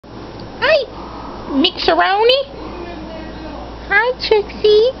Mixeroni? Hi,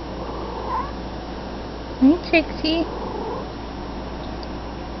 Trixie. Hi, Trixie.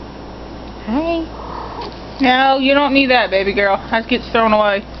 Hi. No, you don't need that, baby girl. That gets thrown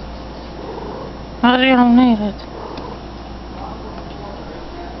away. I don't need it.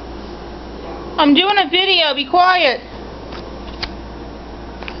 I'm doing a video. Be quiet.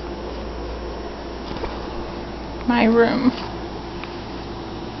 My room.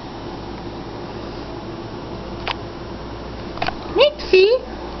 Mixie.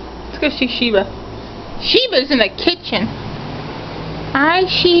 Let's go see Sheba. Sheba's in the kitchen. Hi,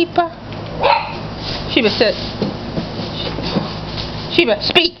 Sheba. Sheba, sit. Sheba,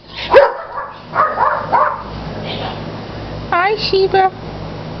 speak. Hi, Sheba.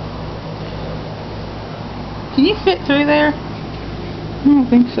 Can you fit through there? I don't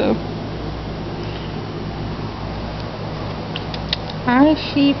think so. Hi,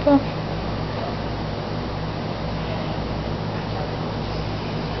 Sheba.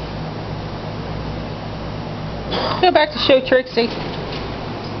 Go back to show Trixie.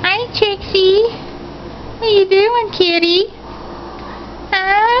 Hi, Trixie. What you doing, kitty?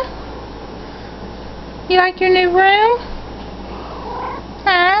 Huh? You like your new room?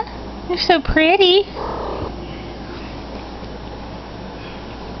 Huh? You're so pretty.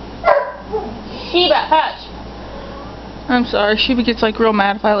 Sheba, hush. I'm sorry. Sheba gets like real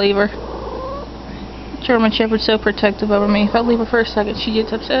mad if I leave her. German Shepherd's so protective over me. If I leave her for a second, she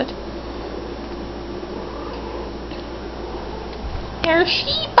gets upset. There's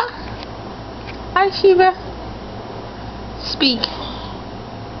Sheba. Hi, Sheba. Speak.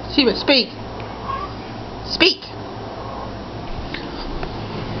 Sheba, speak. Speak.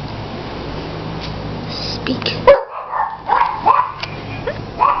 Speak.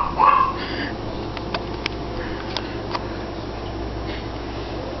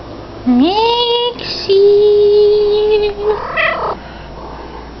 Mixie.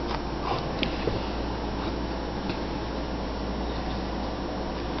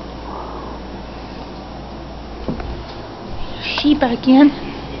 Sheba again.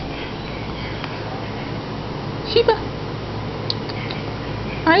 Sheba.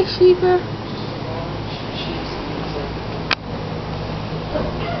 Hi, Sheba.